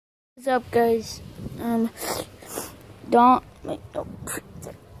What's up, guys? Don't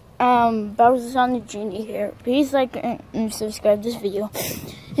Bowser's Genie here. Please like and subscribe this video.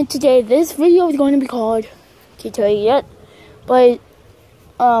 And today, this video is going to be called, can't tell you yet, but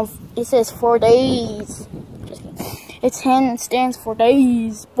it says 4 days. Just kidding. It's Handstands for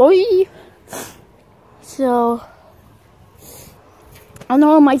Dayz, boy. So I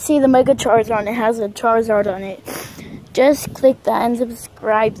know it might say the Mega Charizard. It has a Charizard on it. Just click that and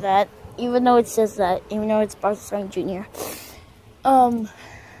subscribe that, even though it says that, even though it's Bowser Jr.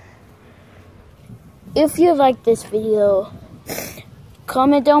 If you like this video,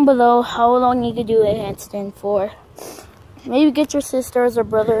 comment down below how long you could do a handstand for. Maybe get your sisters or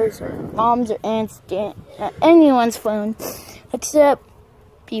brothers or moms or aunts, anyone's phone, except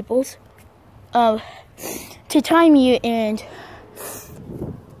people's, to time you. And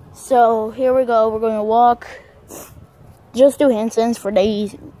so here we go. We're going to walk. Just do handstands for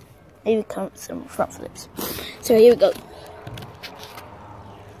days. Maybe some front flips. So here we go.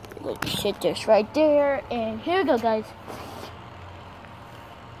 Sit this right there, and here we go, guys.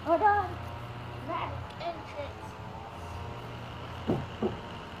 Hold on. Back entrance.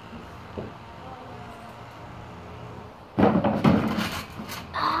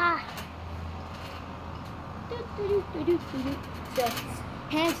 So,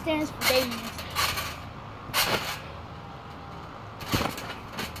 handstands for days.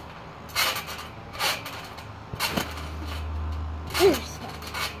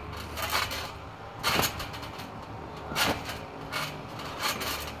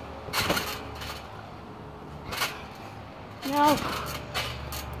 Now,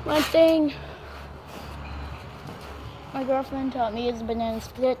 one thing my girlfriend taught me is banana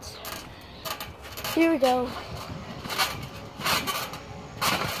splits. Here we go.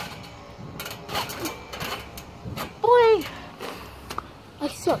 Boy, I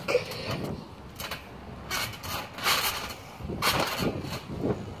suck.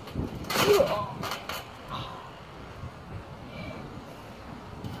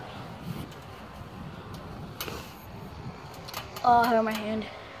 Oh, I hurt my hand.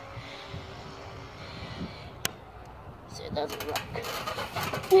 So it doesn't work.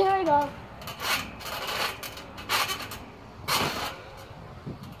 Here we go.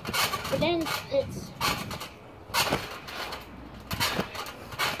 But then it's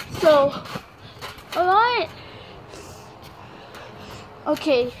so alright.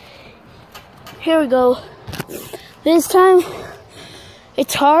 Okay. Here we go. This time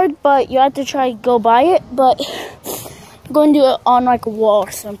it's hard, but you have to try to go by it, but I'm going to do it on like a wall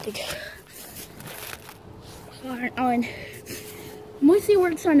or something. On mostly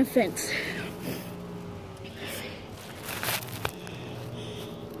works on the fence.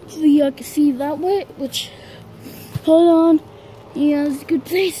 So you can see that way, which, hold on. Yeah, it's a good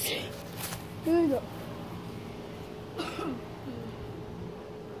place. Here we go.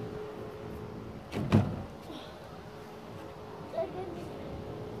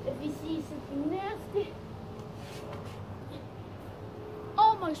 If you see something nasty,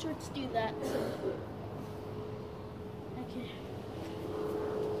 all my shirts do that. Okay.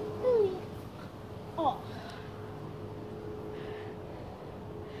 Oh.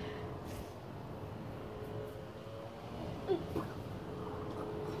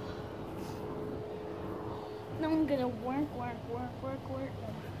 Now I'm gonna work.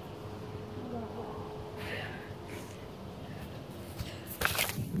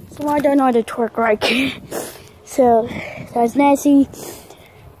 So I don't know how to twerk right. So that's nasty.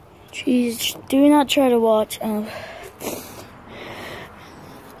 Please do not try to watch.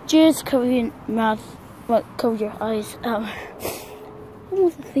 Just cover your mouth. Cover your eyes. I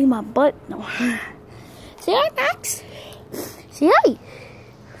want to see my butt. No. Say hi, Max. Say hi.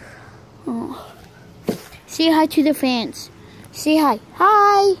 Oh. Say hi to the fans. Say hi.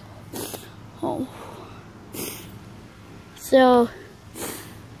 Hi. Oh. So,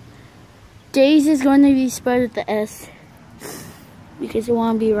 Dayz is going to be spelled with the S because it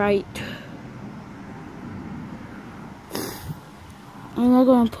want to be right. I'm not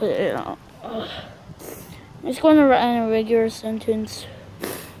going to put it on. I'm just going to write in a regular sentence.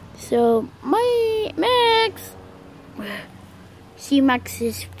 So, my Max. See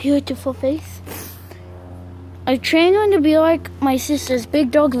Max's beautiful face. I trained him to be like my sister's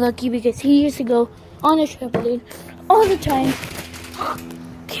big dog Lucky because he used to go on a trampoline all the time.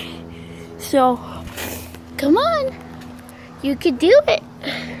 So, come on. You can do it.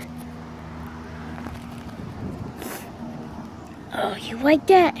 Oh, you like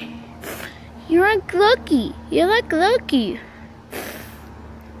that? You like Lucky. You like Lucky.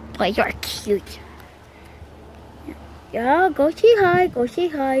 But you're cute. Yeah, go say hi. Go say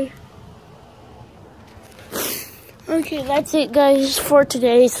hi. Okay, that's it, guys, for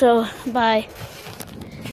today. So, bye.